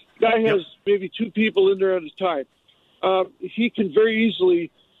 The guy has maybe 2 people in there at a time. He can very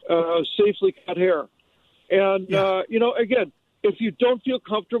easily safely cut hair. And, again, if you don't feel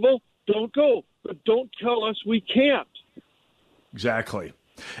comfortable, don't go. But don't tell us we can't. Exactly.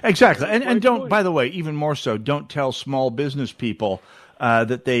 And don't, by the way, even more so, don't tell small business people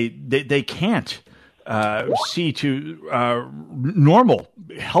that they can't see to normal,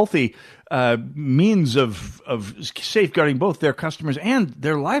 healthy means of safeguarding both their customers and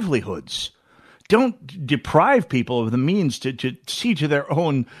their livelihoods. Don't deprive people of the means to see to their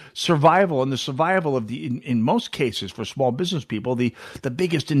own survival and the survival of in most cases for small business people, the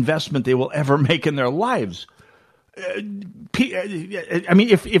biggest investment they will ever make in their lives. I mean,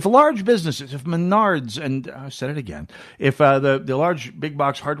 if large businesses, if Menards, and I said it again, if the large big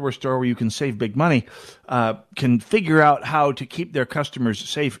box hardware store where you can save big money can figure out how to keep their customers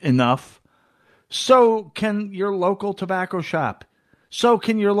safe enough, so can your local tobacco shop. So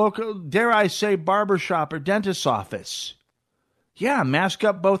can your local, dare I say, barber shop or dentist's office. Yeah, mask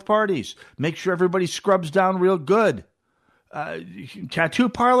up both parties. Make sure everybody scrubs down real good. Tattoo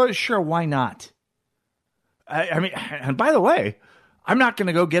parlor? Sure, why not? I mean, and by the way, I'm not going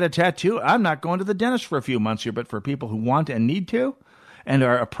to go get a tattoo. I'm not going to the dentist for a few months here, but for people who want and need to and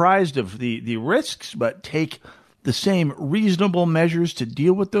are apprised of the risks, but take the same reasonable measures to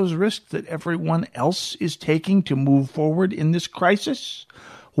deal with those risks that everyone else is taking to move forward in this crisis?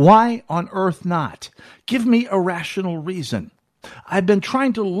 Why on earth not? Give me a rational reason. I've been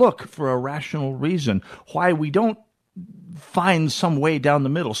trying to look for a rational reason why we don't find some way down the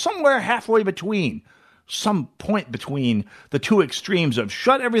middle, somewhere halfway between, some point between the two extremes of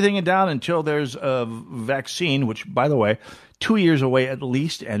shut everything down until there's a vaccine, which, by the way, 2 years away at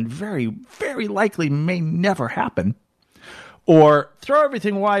least, and very, very likely may never happen, or throw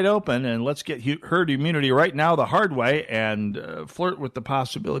everything wide open and let's get herd immunity right now the hard way and flirt with the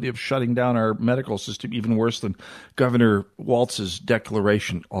possibility of shutting down our medical system even worse than Governor Walz's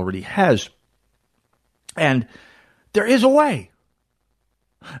declaration already has. And there is a way.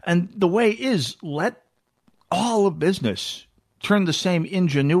 And the way is let all of business turn the same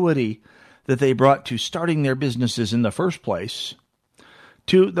ingenuity that they brought to starting their businesses in the first place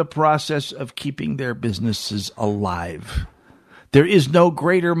to the process of keeping their businesses alive. There is no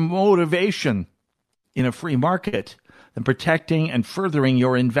greater motivation in a free market than protecting and furthering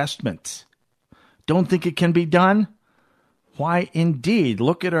your investments. Don't think it can be done? Why, indeed.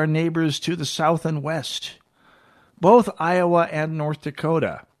 Look at our neighbors to the south and west. Both Iowa and North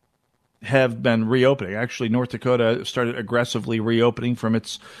Dakota have been reopening. Actually, North Dakota started aggressively reopening from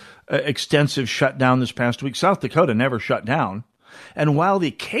its extensive shutdown this past week. South Dakota never shut down. And while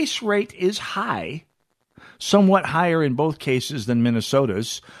the case rate is high, somewhat higher in both cases than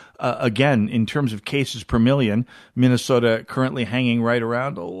Minnesota's, again, in terms of cases per million, Minnesota currently hanging right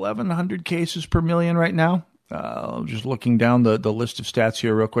around 1,100 cases per million right now. Just looking down the list of stats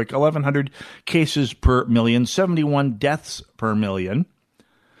here real quick. 1,100 cases per million, 71 deaths per million.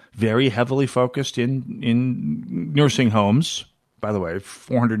 Very heavily focused in nursing homes. By the way,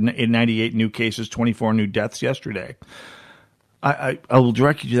 498 new cases, 24 new deaths yesterday. I will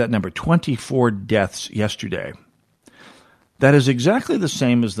direct you to that number, 24 deaths yesterday. That is exactly the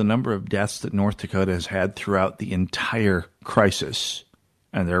same as the number of deaths that North Dakota has had throughout the entire crisis.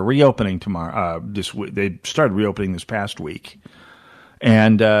 And they're reopening tomorrow. They started reopening this past week.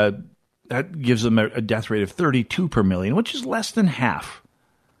 And that gives them a death rate of 32 per million, which is less than half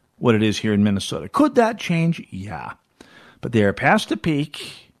what it is here in Minnesota. Could that change? Yeah. But they are past the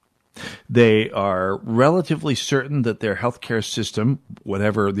peak. They are relatively certain that their healthcare system,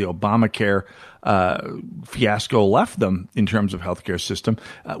 whatever the Obamacare fiasco left them in terms of healthcare system,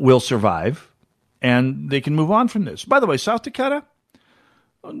 will survive. And they can move on from this. By the way, South Dakota,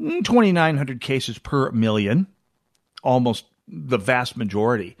 2,900 cases per million, almost the vast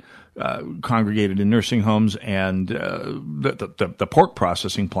majority congregated in nursing homes and the pork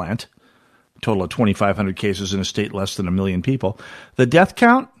processing plant. Total of 2,500 cases in a state less than 1 million people. The death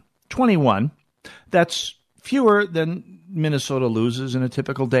count, 21. That's fewer than Minnesota loses in a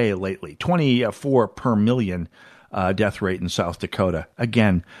typical day lately. 24 per million death rate in South Dakota.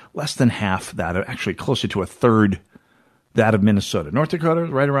 Again, less than half that, actually closer to a third that of Minnesota. North Dakota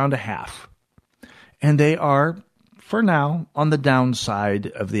right around a half. And they are, for now, on the downside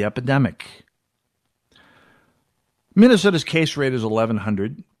of the epidemic. Minnesota's case rate is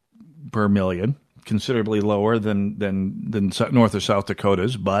 1,100 per million, considerably lower than North or South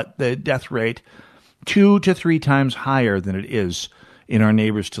Dakota's, but the death rate 2 to 3 times higher than it is in our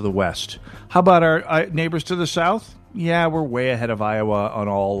neighbors to the west. How about our neighbors to the south? Yeah, we're way ahead of Iowa on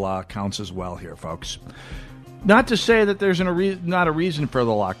all counts as well here, folks. Not to say that there's not a reason for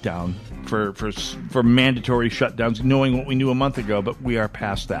the lockdown, for mandatory shutdowns, knowing what we knew a month ago, but we are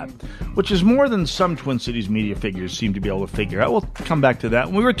past that, which is more than some Twin Cities media figures seem to be able to figure out. We'll come back to that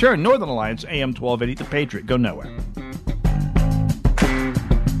when we return. Northern Alliance, AM 1280, The Patriot. Go nowhere.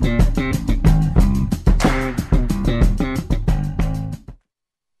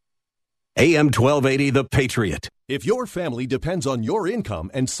 AM 1280, The Patriot. If your family depends on your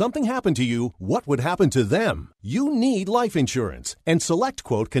income and something happened to you, what would happen to them? You need life insurance, and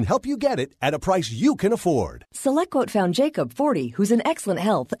SelectQuote can help you get it at a price you can afford. SelectQuote found Jacob, 40, who's in excellent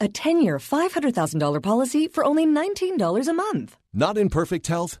health, a 10-year, $500,000 policy for only $19 a month. Not in perfect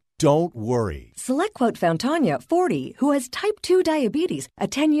health? Don't worry. SelectQuote found Tanya, 40, who has type 2 diabetes, a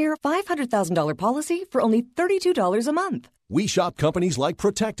 10-year, $500,000 policy for only $32 a month. We shop companies like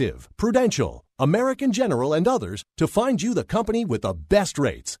Protective, Prudential, American General, and others to find you the company with the best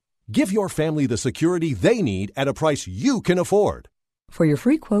rates. Give your family the security they need at a price you can afford. For your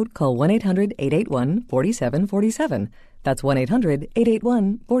free quote, call 1-800-881-4747. That's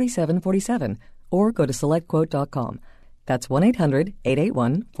 1-800-881-4747. Or go to SelectQuote.com. That's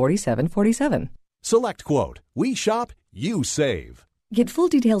 1-800-881-4747. SelectQuote. We shop, you save. Get full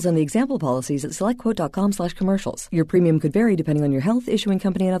details on the example policies at SelectQuote.com/commercials. Your premium could vary depending on your health, issuing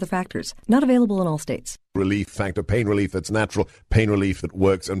company, and other factors. Not available in all states. Relief Factor, pain relief that's natural, pain relief that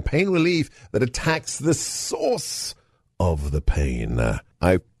works, and pain relief that attacks the source of the pain.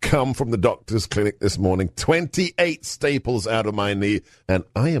 I've come from the doctor's clinic this morning, 28 staples out of my knee, and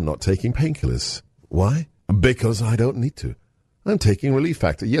I am not taking painkillers. Why? Because I don't need to. I'm taking Relief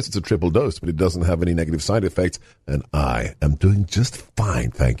Factor. Yes, it's a triple dose, but it doesn't have any negative side effects, and I am doing just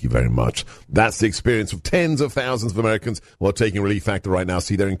fine, thank you very much. That's the experience of tens of thousands of Americans who are taking Relief Factor right now.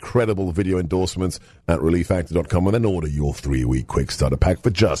 See their incredible video endorsements at ReliefFactor.com, and then order your 3-week quick starter pack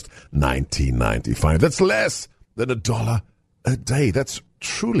for just $19.95. That's less than $1 a day. That's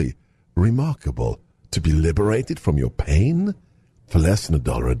truly remarkable. To be liberated from your pain for less than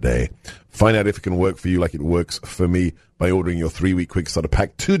 $1 a day. Find out if it can work for you like it works for me by ordering your 3-week quick starter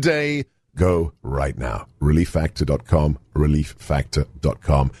pack today. Go right now. ReliefFactor.com,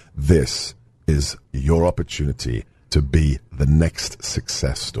 ReliefFactor.com. This is your opportunity to be the next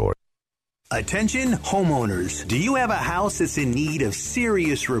success story. Attention homeowners. Do you have a house that's in need of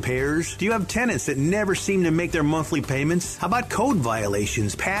serious repairs? Do you have tenants that never seem to make their monthly payments? How about code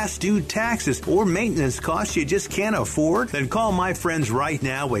violations, past due taxes, or maintenance costs you just can't afford? Then call my friends right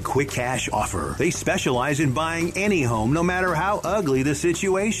now at Quick Cash Offer. They specialize in buying any home, no matter how ugly the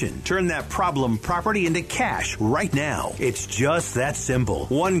situation. Turn that problem property into cash right now. It's just that simple.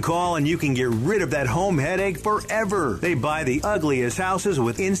 One call and you can get rid of that home headache forever. They buy the ugliest houses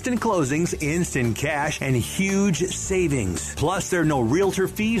with instant closings, instant cash, and huge savings. Plus, there are no realtor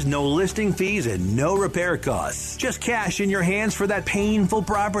fees, no listing fees, and no repair costs. Just cash in your hands for that painful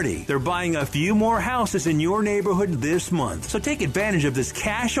property. They're buying a few more houses in your neighborhood this month. So take advantage of this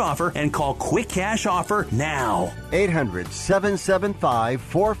cash offer and call Quick Cash Offer now.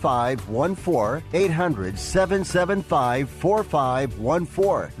 800-775-4514.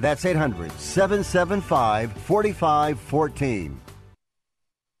 800-775-4514. That's 800-775-4514.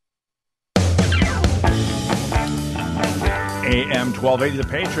 AM 1280, The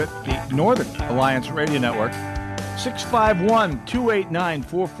Patriot, the Northern Alliance Radio Network.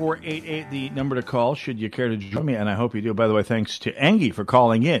 651-289-4488, the number to call should you care to join me, and I hope you do. By the way, thanks to Angie for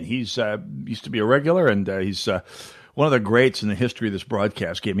calling in. He's used to be a regular, and he's one of the greats in the history of this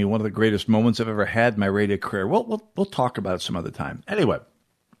broadcast. Gave me one of the greatest moments I've ever had in my radio career. We'll talk about it some other time. Anyway,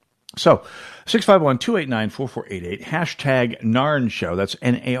 so 651-289-4488, hashtag NARN Show. That's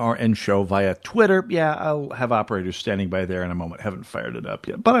NARN Show via Twitter. Yeah, I'll have operators standing by there in a moment. Haven't fired it up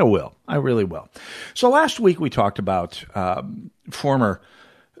yet, but I will. I really will. So last week we talked about former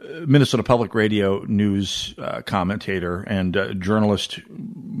Minnesota Public Radio News commentator and journalist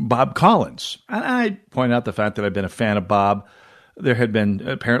Bob Collins. And I point out the fact that I've been a fan of Bob. There had been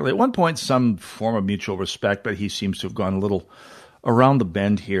apparently at one point some form of mutual respect, but he seems to have gone a little around the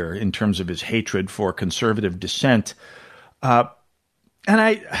bend here in terms of his hatred for conservative dissent. And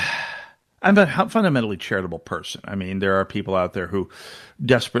I I'm a fundamentally charitable person. I mean, there are people out there who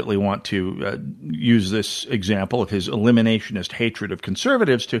desperately want to use this example of his eliminationist hatred of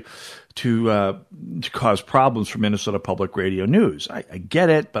conservatives to cause problems for Minnesota Public Radio News. I get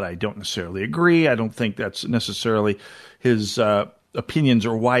it, but I don't necessarily agree. I don't think that's necessarily his opinions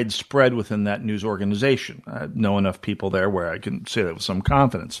are widespread within that news organization. I know enough people there where I can say that with some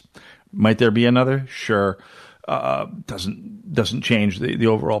confidence. Might there be another? Sure. Doesn't change the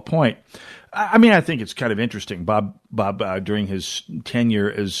overall point. I mean, I think it's kind of interesting. Bob, during his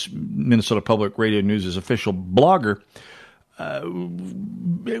tenure as Minnesota Public Radio News' official blogger,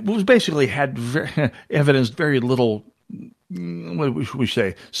 it was basically had evidenced very little, what should we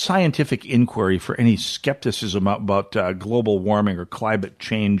say, scientific inquiry for any skepticism about global warming or climate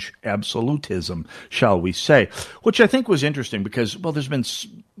change absolutism, shall we say, which I think was interesting because, well, there's been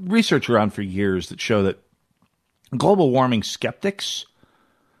research around for years that show that global warming skeptics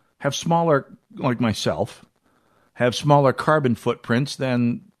have smaller, like myself, have smaller carbon footprints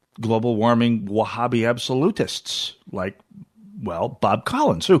than global warming Wahhabi absolutists like, well, Bob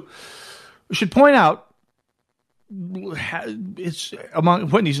Collins, who we should point out it's among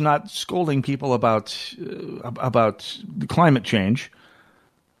when he's not scolding people about the climate change,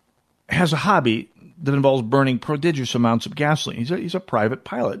 has a hobby that involves burning prodigious amounts of gasoline. He's a private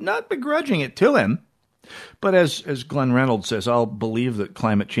pilot, not begrudging it to him. But as Glenn Reynolds says, I'll believe that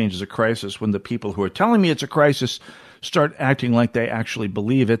climate change is a crisis when the people who are telling me it's a crisis start acting like they actually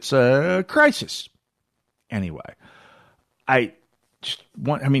believe it's a crisis. Anyway, given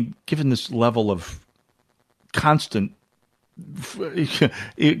this level of constant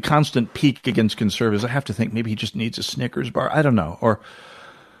peak against conservatives, I have to think maybe he just needs a Snickers bar. I don't know. Or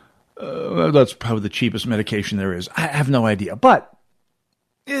that's probably the cheapest medication there is. I have no idea. But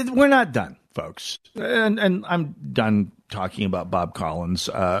we're not done, folks. And I'm done talking about Bob Collins.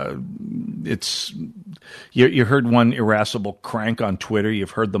 It's you heard one irascible crank on Twitter.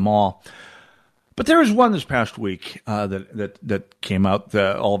 You've heard them all. But there was one this past week that came out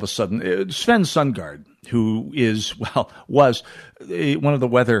all of a sudden. Sven Sundgaard, who was one of the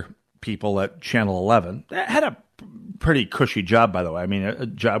weather people at Channel 11, had a pretty cushy job, by the way. I mean, a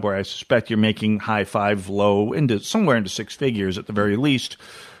job where I suspect you're making high five, low, somewhere into six figures at the very least,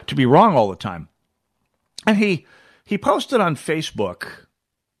 to be wrong all the time. And he posted on Facebook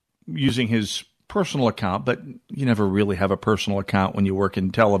using his personal account, but you never really have a personal account when you work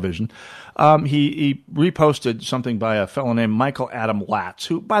in television. He reposted something by a fellow named Michael Adam Latz,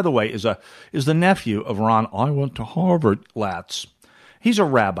 who, by the way, is the nephew of Ron I went to Harvard Latz. He's a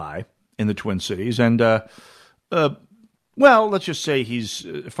rabbi in the Twin Cities, and well, let's just say he's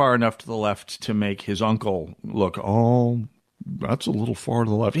far enough to the left to make his uncle look, that's a little far to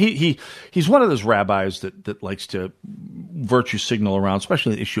the left. He's one of those rabbis that likes to virtue signal around,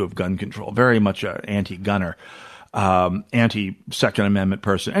 especially the issue of gun control. Very much an anti-gunner, anti-Second Amendment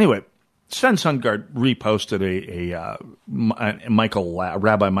person. Anyway, Sven Sundgaard reposted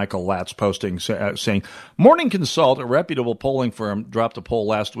Rabbi Michael Latz posting saying, Morning Consult, a reputable polling firm, dropped a poll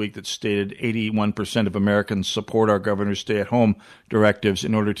last week that stated 81% of Americans support our governor's stay-at-home directives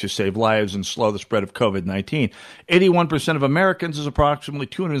in order to save lives and slow the spread of COVID-19. 81% of Americans is approximately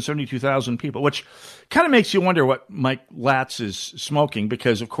 272,000 people, which kind of makes you wonder what Mike Latz is smoking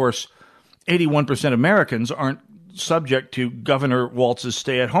because, of course, 81% of Americans aren't subject to Governor Walz's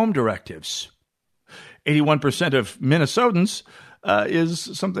stay-at-home directives. 81% of Minnesotans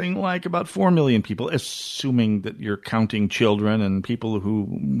is something like about 4 million people, assuming that you're counting children and people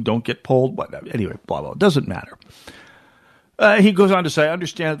who don't get polled. Anyway, blah, blah, doesn't matter. He goes on to say, I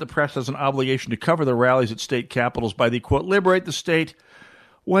understand that the press has an obligation to cover the rallies at state capitals by the, quote, liberate the state,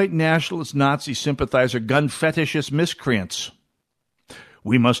 white nationalist, Nazi sympathizer, gun fetishist miscreants.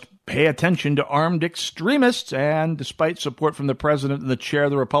 We must pay attention to armed extremists, and despite support from the president and the chair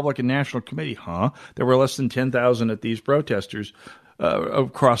of the Republican National Committee, there were less than 10,000 at these protesters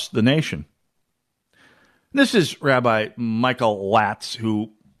across the nation. This is Rabbi Michael Latz,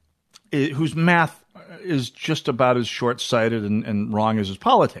 whose math is just about as short-sighted and wrong as his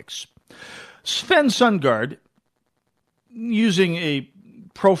politics. Sven Sundgaard, using a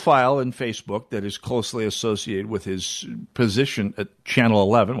profile in Facebook that is closely associated with his position at Channel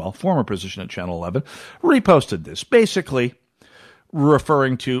 11, former position at Channel 11, reposted this, basically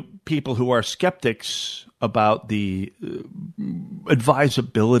referring to people who are skeptics about the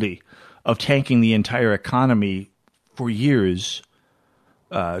advisability of tanking the entire economy for years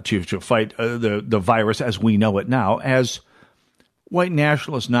to fight the virus as we know it now as white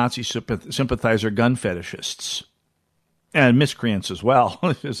nationalist, Nazi sympathizer, gun fetishists. And miscreants as well,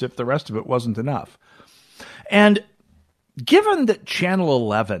 as if the rest of it wasn't enough. And given that Channel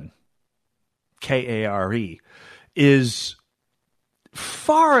 11 K-A-R-E, is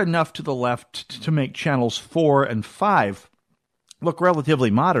far enough to the left to make channels 4 and 5 look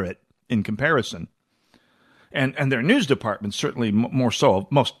relatively moderate in comparison. And their news departments, certainly more so,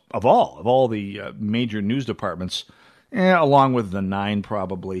 most of all the major news departments, along with the 9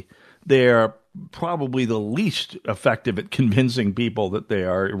 probably, they're probably the least effective at convincing people that they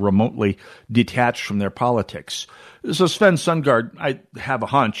are remotely detached from their politics. So Sven Sundgaard, I have a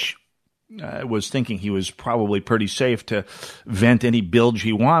hunch, was thinking he was probably pretty safe to vent any bilge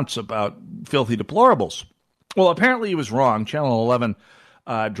he wants about filthy deplorables. Well, apparently he was wrong. Channel 11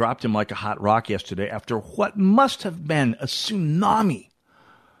 dropped him like a hot rock yesterday after what must have been a tsunami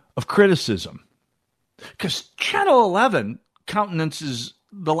of criticism. Because Channel 11 countenances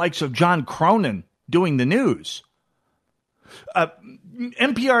the likes of John Cronin doing the news.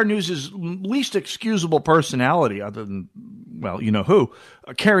 NPR News' least excusable personality, other than, well, you know who,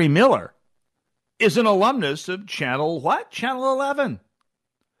 Carrie Miller, is an alumnus of Channel 11.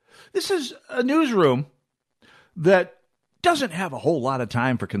 This is a newsroom that doesn't have a whole lot of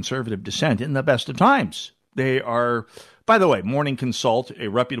time for conservative dissent in the best of times. They are, by the way, Morning Consult, a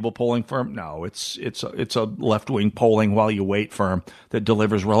reputable polling firm. No, it's a left-wing polling while you wait firm that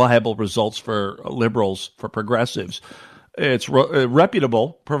delivers reliable results for liberals, for progressives. It's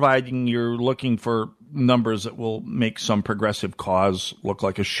reputable, providing you're looking for numbers that will make some progressive cause look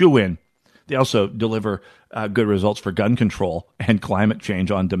like a shoe-in. They also deliver good results for gun control and climate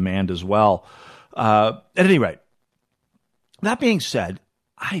change on demand as well. At any rate, that being said,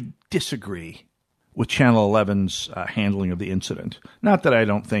 I disagree with Channel 11's handling of the incident. Not that I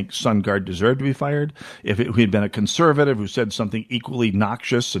don't think Sundgaard deserved to be fired. If he had been a conservative who said something equally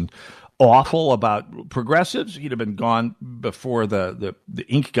noxious and awful about progressives, he'd have been gone before the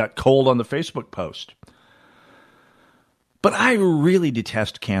ink got cold on the Facebook post. But I really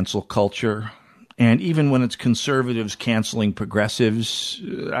detest cancel culture, and even when it's conservatives canceling progressives,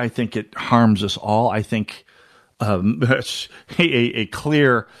 I think it harms us all. I think a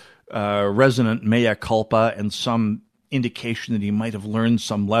clear resonant mea culpa and some indication that he might have learned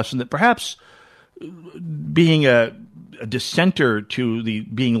some lesson, that perhaps being a dissenter to the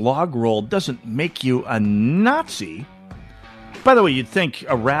being log rolled doesn't make you a Nazi. By the way, you'd think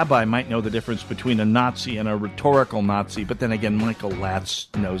a rabbi might know the difference between a Nazi and a rhetorical Nazi, but then again, Michael Latz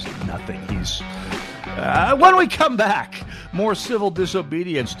knows nothing. He's when we come back, more civil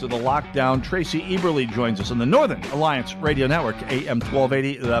disobedience to the lockdown. Tracy Eberly joins us on the Northern Alliance Radio Network, AM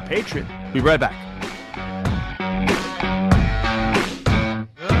 1280, The Patriot. Be right back.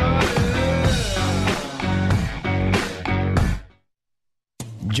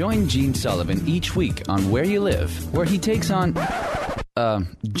 Join Gene Sullivan each week on Where You Live, where he takes on...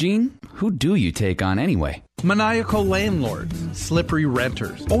 Gene, who do you take on anyway? Maniacal landlords, slippery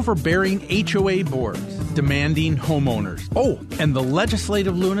renters, overbearing HOA boards, demanding homeowners. Oh, and the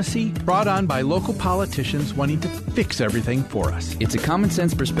legislative lunacy brought on by local politicians wanting to fix everything for us. It's a common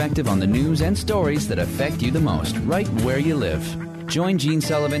sense perspective on the news and stories that affect you the most, right where you live. Join Gene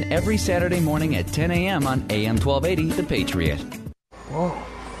Sullivan every Saturday morning at 10 a.m. on AM 1280, The Patriot. Whoa.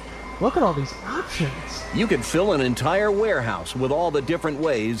 Look at all these options. You could fill an entire warehouse with all the different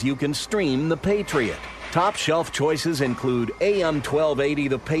ways you can stream The Patriot. Top shelf choices include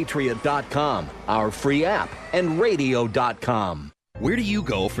AM1280thepatriot.com, our free app, and radio.com. Where do you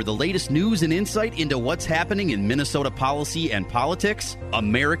go for the latest news and insight into what's happening in Minnesota policy and politics?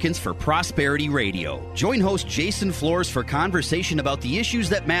 Americans for Prosperity Radio. Join host Jason Flores for conversation about the issues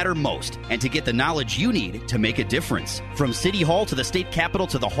that matter most and to get the knowledge you need to make a difference. From City Hall to the state capitol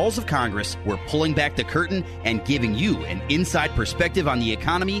to the halls of Congress, we're pulling back the curtain and giving you an inside perspective on the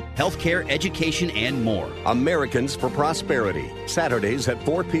economy, healthcare, education, and more. Americans for Prosperity, Saturdays at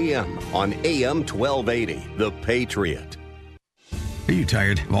 4 p.m. on AM 1280, The Patriot. Are you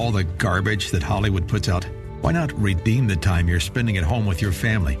tired of all the garbage that Hollywood puts out? Why not redeem the time you're spending at home with your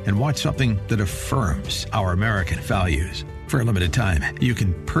family and watch something that affirms our American values? For a limited time, you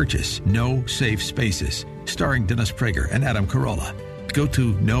can purchase No Safe Spaces, starring Dennis Prager and Adam Carolla. Go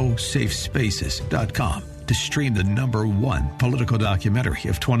to nosafespaces.com to stream the #1 political documentary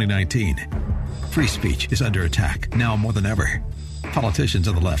of 2019. Free speech is under attack now more than ever. Politicians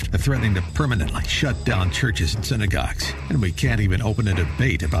on the left are threatening to permanently shut down churches and synagogues, and we can't even open a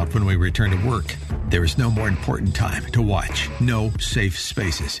debate about when we return to work. There is no more important time to watch No Safe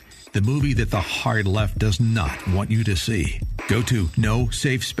Spaces, the movie that the hard left does not want you to see. Go to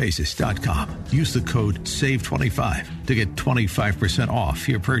nosafespaces.com. Use the code SAVE25 to get 25% off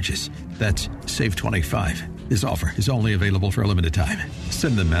your purchase. That's SAVE25. This offer is only available for a limited time.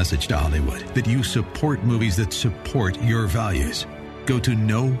 Send the message to Hollywood that you support movies that support your values. Go to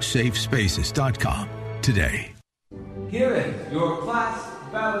nosafespaces.com today. Here is your class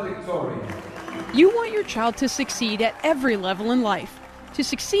valedictorian. You want your child to succeed at every level in life. To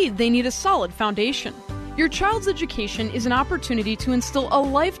succeed, they need a solid foundation. Your child's education is an opportunity to instill a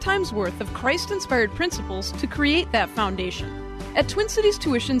lifetime's worth of Christ-inspired principles to create that foundation. At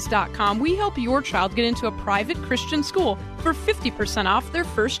TwinCitiesTuitions.com, we help your child get into a private Christian school for 50% off their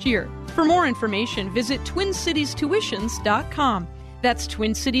first year. For more information, visit TwinCitiesTuitions.com. That's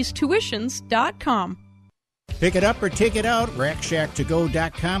TwinCitiesTuitions.com. Pick it up or take it out,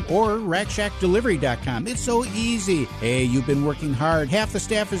 RackShackToGo.com or RackShackDelivery.com. It's so easy. Hey, you've been working hard. Half the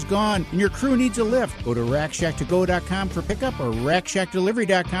staff is gone, and your crew needs a lift. Go to RackShackToGo.com for pickup or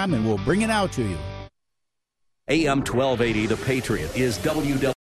RackShackDelivery.com, and we'll bring it out to you. AM 1280, The Patriot, is WW.